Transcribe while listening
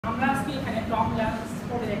Tom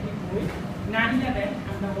ল্যান্সফোর্ডের একটি বই 9/11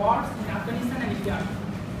 and the wars in Afghanistan and Iraq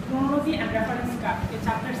chronology and reference card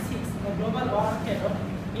chapter 6 the global war on terror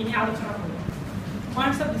এই নিয়ে আলোচনা করব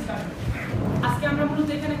পয়েন্টস অফ ডিসকাশন আজকে আমরা মূলত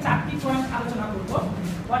এখানে চারটি পয়েন্ট আলোচনা করব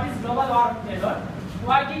what is global war on terror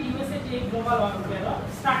why did USA take global war on terror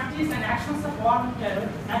strategies and actions of war on terror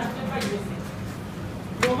adopted by USA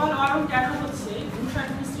global war on terror হচ্ছে Bush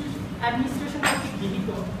administration কর্তৃক গৃহীত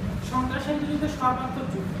সন্ত্রাসের বিরুদ্ধে সর্বাত্মক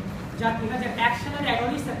যুদ্ধ যা 2001 সালের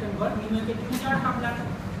 11 সেপ্টেম্বর নিউ ইয়র্কে টুইটার হামলা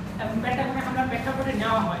এবং পেন্টাগনে হামলার প্রেক্ষাপটে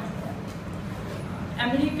নেওয়া হয়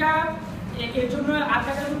আমেরিকা এর জন্য আল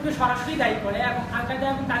কায়দা গ্রুপকে সরাসরি দায়ী করে এবং আল কায়দা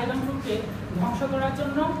এবং তালিবান গ্রুপকে ধ্বংস করার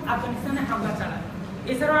জন্য আফগানিস্তানে হামলা চালায়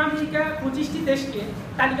এছাড়াও আমেরিকা 25টি দেশকে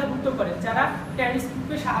তালিকাভুক্ত করে যারা টেররিস্ট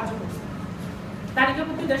গ্রুপকে সাহায্য করছে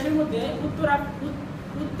তালিকাভুক্ত দেশের মধ্যে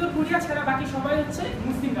উত্তর কোরিয়া ছাড়া বাকি সবাই হচ্ছে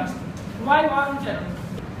মুসলিম রাষ্ট্র why were on terror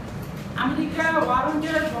America war on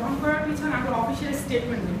terror গ্রহণ করার পিছনে আমরা অফিসিয়াল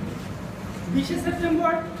স্টেটমেন্ট দেখি 20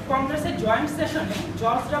 সেপ্টেম্বর কংগ্রেসের জয়েন্ট সেশনে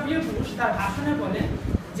জর্জ ডব্লিউ বুশ তার ভাষণে বলেন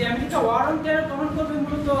যে আমেরিকা ওয়ার অন টেরর গ্রহণ করবে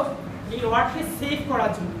মূলত এই ওয়ার্ডকে সেভ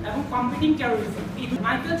করার জন্য এবং কম্পিটিং টেরোরিজম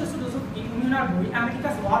মাইকেল চৌধুরী উনার বই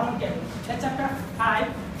Americas war on terror chapter 5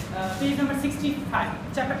 page number 65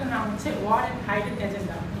 চ্যাপ্টারটার নাম হচ্ছে ওয়ার এন্ড হাইডেন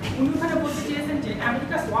এজেন্ডা উনি ওখানে বলতে চেয়েছেন যে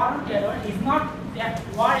Americas war on terror is not that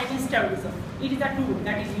war against terrorism it is a tool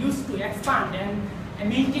that is used to expand and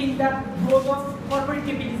maintain the growth of corporate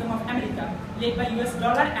capitalism of America led by US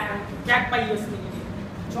dollar and backed by US military.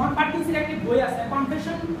 John Perkins's একটি বই আছে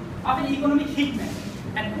Confession of an Economic Hitman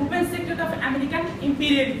and Open Secret of American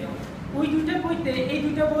Imperialism. ওই দুইটা বইতে এই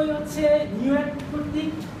দুইটা বই হচ্ছে নিউ ইয়র্ক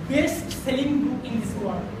কর্তৃক best selling book in this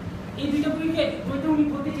world এই দুইটা বইতে উনি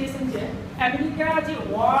বলতে চেয়েছেন যে আমেরিকা যে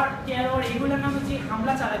ওয়ার টেরর এগুলোর নামে যে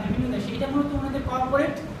হামলা চালায় বিভিন্ন দেশে এটা মূলত ওনাদের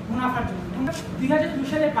কর্পোরেট মুনাফার জন্য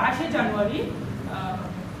 2002 সালের 22 জানুয়ারি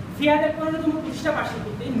ফিয়াদের 15তম প্রতিষ্ঠা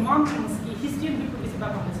বার্ষিকীতে Noam Chomsky history and hypocrisy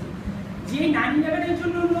কথা বলেছে যে 9/11 এর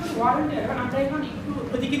জন্য ওয়ার অন টেরর আমরা এখন একটু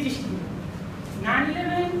ওদিকে দৃষ্টি দিই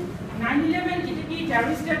 9/11 এটা কি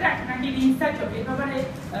টেররিস্ট অ্যাটাক নাকি ইনসাইড হবে এই ব্যাপারে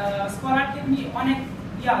স্কলারদের নিয়ে অনেক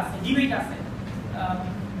আছে ডিবেট আছে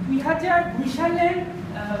 2002 সালের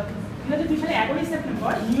 11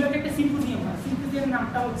 সেপ্টেম্বর নিউ ইয়র্কে একটা সিম্পোজিয়াম হয় সিম্পোজিয়ামের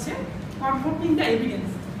নামটা হচ্ছে কনফ্রন্টিং the evidence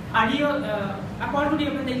R according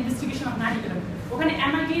to the investigation of 9/11 ওখানে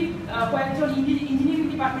এমআইটি কয়েকজন ইঞ্জিনিয়ারিং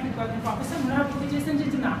ডিপার্টমেন্টের কয়েকজন প্রফেসর ওনারা বলতে চেয়েছেন যে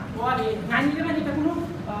না 9/11 এটা কোনো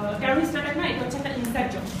টেররিস্ট অ্যাটাক না এটা হচ্ছে একটা ইনসাইড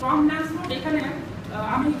জব টম ল্যান্সফোর্ড এখানে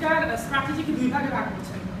আমেরিকার স্ট্র্যাটেজিকে দুই ভাগে ভাগ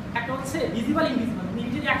করছেন একটা হচ্ছে ভিজিবল ইনভিজিবল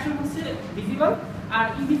মিলিটারি অ্যাকশন হচ্ছে ভিজিবল আর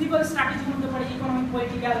ইনভিজিবল স্ট্র্যাটেজি মধ্যে পড়ে economic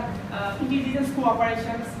political intelligence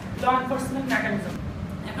কোঅপারেশনস law enforcement mechanism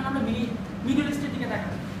এখন আমরা মিডল ইস্টের দিকে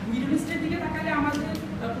তাকাই মিডল ইস্টের দিকে তাকালে আমাদের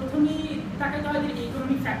প্রথমেই তাকাতে হয় যে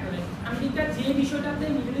ইকোনমিক ফ্যাক্টরে আমেরিকা যে বিষয়টাতে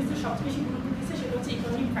মিডল ইস্টের সবচেয়ে বেশি গুরুত্ব দিচ্ছে সেটা হচ্ছে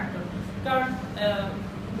ইকোনমিক ফ্যাক্টর কারণ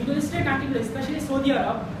মিডল ইস্টের কান্ট্রিগুলো স্পেশালি সৌদি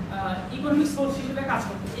আরব ইকোনমিক সোর্স হিসেবে কাজ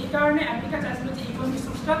করতো এই কারণে আমেরিকা চাইছিল যে ইকোনমিক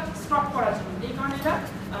সোর্সটা স্টপ করার জন্য এই কারণে এটা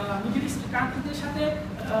মিডল ইস্ট কান্ট্রির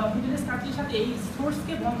সাথে এই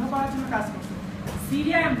সোর্সকে বন্ধ করার জন্য কাজ করছে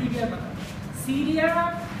সিরিয়া এবং লিবিয়ার কথা Syria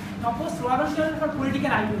post war on terror for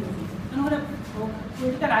political ideology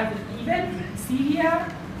political ideology even Syria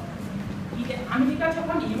America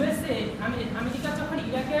যখন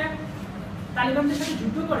ইরাকে তালিবানদের সাথে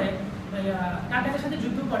যুদ্ধ করে কাতারের সাথে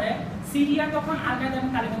যুদ্ধ করে সিরিয়া তখন আল কায়দা এবং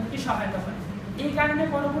তালিবানকে সহায়তা করে এই কারণে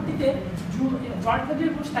পরবর্তীতে জর্জ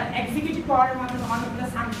ডব্লিউ বুশ তার এক্সিকিউটিভ পাওয়ারের মাধ্যমে অনেকগুলো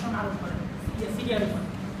সাংশন আরোপ করে সিরিয়ার উপর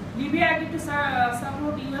Libya agree to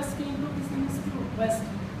support US to improve this things to West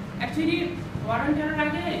actually war on terror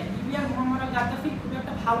আগে লিবিয়ার মোহাম্মদ আল গাদ্দাফির খুব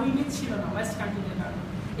একটা ভালো ইমেজ ছিল না ওয়েস্ট কান্ট্রিদের কারণে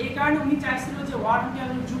এই কারণে উনি চাইছিল যে ওয়ার অন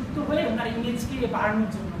টেরর যুক্ত হয়ে ওনার ইমেজকে বাড়ানোর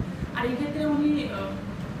জন্য আর এই ক্ষেত্রে উনি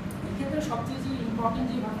সবচেয়ে যে ইম্পর্টেন্ট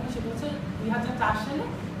যে ঘটনা সেটা হচ্ছে 2004 সালে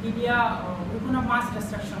Libya open of mass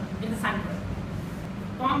distraction এটা সাইন করে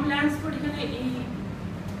টম ল্যান্সফোর্ড এখানে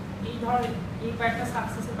এই কয়েকটা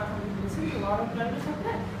সাকসেসের কথা বলেছেন যে ওয়ার অন টেররের সাথে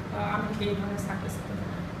আমেরিকা এই ধরনের সাকসেস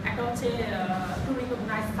একটা হচ্ছে two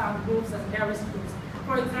recognise some groups as terrorist groups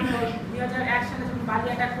for example 2001 সালে যখন বালি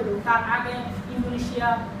অ্যাটাক হলো তার আগে ইন্দোনেশিয়া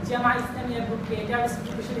জামাত ইসলামিয়া গ্রুপকে টেররিস্ট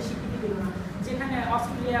গ্রুপ হিসেবে স্বীকৃতি দিল না যেখানে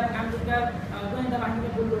অস্ট্রেলিয়া এবং আমেরিকার গোয়েন্দা বাহিনী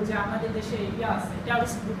বললো যে আমাদের দেশে আছে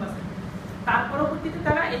টেররিস্ট গ্রুপ আছে তার পরবর্তীতে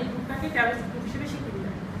তারা এই গ্রুপটাকে টেররিস্ট গ্রুপ হিসেবে স্বীকৃতি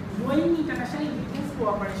দেয় গ্রোয়িং ইন্টারন্যাশনাল ইন্টেলিজেন্স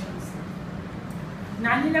কোঅপারেশনস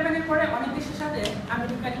 9/11 এর পরে অনেক দেশের সাথে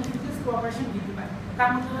আমেরিকার ইন্টেলিজেন্স কোঅপারেশন বৃদ্ধি পায় তার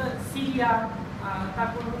মধ্যে সিরিয়া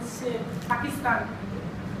তারপর হচ্ছে Pakistan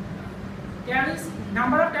terrorist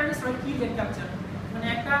number of terrorist were killed and capture মানে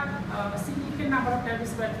একটা significant number of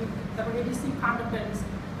terrorist were killed তারপর রিডিউসিং ফান্ড অফ টেররিস্ট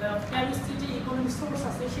টেররিস্টের যে ইকোনমিক সোর্স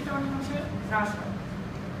আছে সেটা অনেক অংশে হ্রাস হয়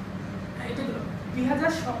এটা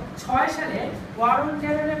 2006 সালে ওয়ার অন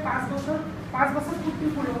টেররের 5 বছর পূর্তি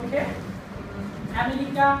উপলক্ষে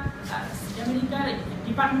আমেরিকার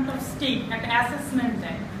ডিপার্টমেন্ট অফ স্টেট একটা অ্যাসেসমেন্ট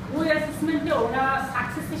দেয়। ওই অ্যাসেসমেন্টে ওরা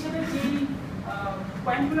সাকসেস হিসেবে যেই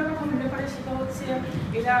পয়েন্টগুলোর কথা উল্লেখ করে সেটা হচ্ছে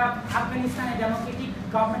এরা আফগানিস্তানে ডেমোক্রেটিক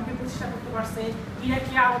গভর্নমেন্টকে প্রতিষ্ঠা করতে পারছে,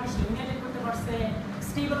 ইরাকে আরও বেশি ইউনাইটেড করতে পারছে,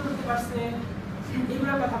 স্টেবল করতে পারছে,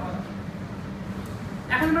 এগুলোর কথা বলা।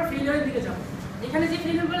 এখন আমরা ফেলিওরের দিকে যাবো। এখানে যে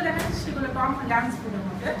ফেলিওরগুলো দেখা যাচ্ছে সেগুলো টম ল্যান্সফোর্ডের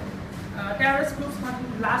মধ্যে টেররিস্ট গ্রুপস মানে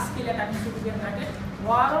লার্জ স্কেলে অ্যাটাক শুরু করে থাকে।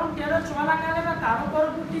 ওয়ার অন টেরর চলাকালে বা তারও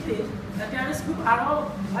পরবর্তীতে টেররিস্ট গ্রুপ আরও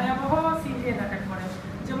ভয়াবহ সিরিয়ান অ্যাটাক করে।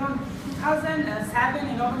 যেমন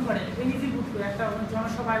 2007 নভেম্বরে বেনিজি গ্রুপ একটা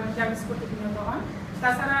জনসভায় টেররিস্ট করতে নিহত হন।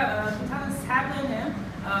 তাছাড়া 2007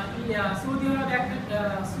 সৌদি আরবে একটা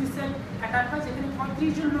সুইসাইড অ্যাটাক হয় যেখানে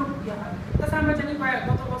 35 জন লোক হয়। তাছাড়া আমরা জানি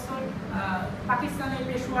গত বছর পাকিস্তানের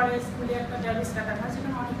পেশোয়ারে স্কুলে একটা টেররিস্ট অ্যাটাক হয়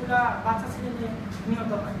যেখানে অনেকগুলো বাচ্চা ছেলে মেয়ে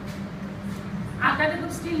নিহত হয়। Al-Qaeda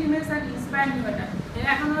group still remains and inspire new attack, এরা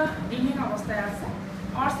এখনো রিমেইন অবস্থায় আছে।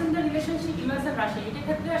 অর্সেন্টাল রিলেশনশিপ ইউএস আর রাশিয়া, এটার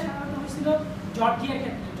ক্ষেত্রে সাধারণত হয়েছিল জর্জিয়ার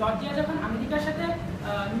ক্ষেত্রে। জর্জিয়া যখন আমেরিকার সাথে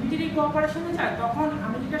মিলিটারি কোঅপারেশনে যায় তখন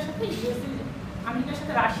আমেরিকার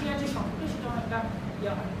সাথে রাশিয়ার যে সম্পর্ক সেটা অনেকটা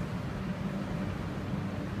ইয়ে হয়।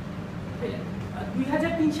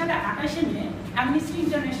 2003 সালে 28 মে amnesty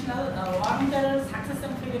international war on terror success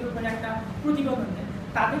and failure উপরে একটা প্রতিবেদন দেয়।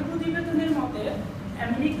 তাদের প্রতিবেদনের মতে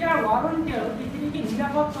আমেরিকা ওয়ার অন টেরর পৃথিবীকে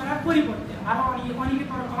নিরাপদ করার পরিবর্তে আরও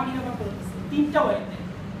অনিরাপদ করতেছে 3টা ওয়েতে।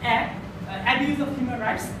 1, abuse of human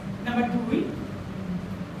rights. Number 2,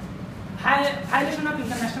 violation of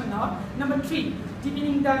international law. Number 3,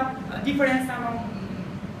 deepening the difference among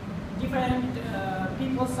different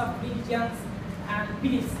peoples of religions and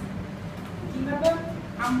beliefs. কিভাবে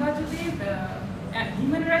আমরা যদি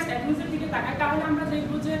হিউম্যান রাইটস অ্যাবিউজের দিকে তাকাই তাহলে আমরা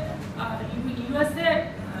দেখব যে ইউএসএ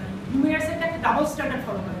হিউম্যান রাইটসের একটা ডাবল স্ট্যান্ডার্ড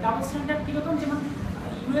ফলো করে। ডাবল স্ট্যান্ডার্ড কীরকম, যেমন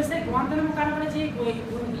ইউএসএ গুয়ান্তানামো কারাগারে যে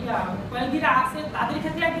কয়েদিরা আছে তাদের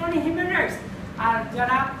ক্ষেত্রে এক ধরনের হিউম্যান রাইটস, আর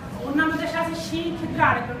যারা অন্যান্য দেশে আছে সেই ক্ষেত্রে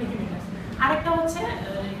আরেক ধরনের হিউম্যান রাইটস। আরেকটা হচ্ছে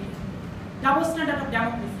double standard of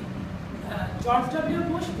democracy. George W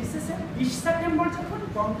Bush 20 September যখন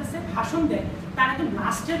কংগ্রেসে ভাষণ দেয় তার একদম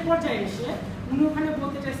লাস্টের পর্যায়ে এসে উনি ওখানে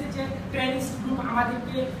বলতে চাইছে যে টেররিস্ট গ্রুপ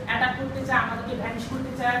আমাদেরকে অ্যাটাক করতে চায়, আমাদেরকে ভ্যানিশ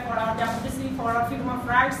করতে চায়, for our democracy, for our freedom of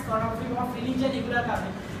rights, for our freedom of religion, এগুলোর কারণে।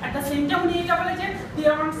 অ্যাট দ্য সেম টাইম উনি এটা বলে যে দে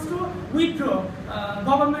wants to withdraw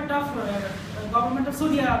government of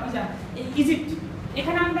Saudi Arabia, Egypt.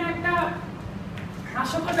 এখানে আমরা একটা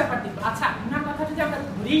হাস্যকর ব্যাপার দেখব। আচ্ছা, ওনার কথা যদি আমরা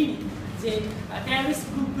ধরেই নিই যে টেররিস্ট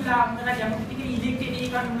গ্রুপগুলো আপনারা ডেমোক্রেটিক্যালি ইলেক্টেড, এই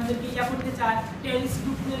কারণে ওনাদেরকে ইয়া করতে চায়, টেররিস্ট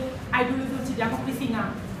গ্রুপের আইডিওলজি হচ্ছে ডেমোক্রেসি না।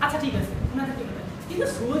 আচ্ছা ঠিক আছে, ওনাদেরকে কথা, কিন্তু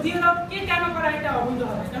সৌদি আরবকে কেন করা এটা অবৈধ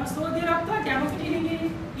হবে? কারণ সৌদি আরব তো ডেমোক্রেটিক্যালি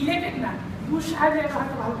ইলেক্টেড না। বুশ সাহেব এটা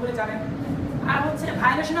হয়তো ভালো করে জানেন। আর হচ্ছে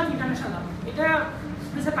ভায়োলেশন অফ ইন্টারন্যাশনাল ল, এটা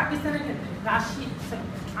পাকিস্তানের ক্ষেত্রে।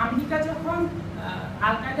 আমেরিকা যখন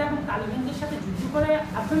আল-কায়েদা এবং তালিবানদের সাথে যুদ্ধ করে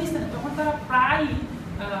আফগানিস্তানে তখন তারা প্রায়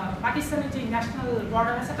পাকিস্তানের যে ন্যাশনাল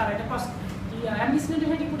বর্ডার আছে তারা এটা ক্রস করে। অ্যামনেস্টি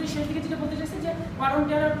ইন্টারন্যাশনাল রিপোর্টের শেষ দিকে যেটা বলতে চাইছে যে ওয়ার অন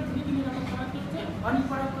টেরর পৃথিবীকে নিরাপদ করার ক্ষেত্রে অনেক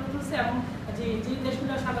করা করে তুলছে, এবং যে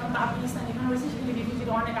দেশগুলো সাধারণত আফগানিস্তান এখানে রয়েছে সেখানে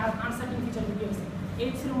রিফিউজির অনেক আনসার্টেন ফিচার হয়েছে।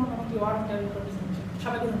 এই ছিল মোটামুটি ওয়ার অন টেরর।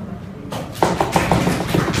 সবাইকে ধন্যবাদ।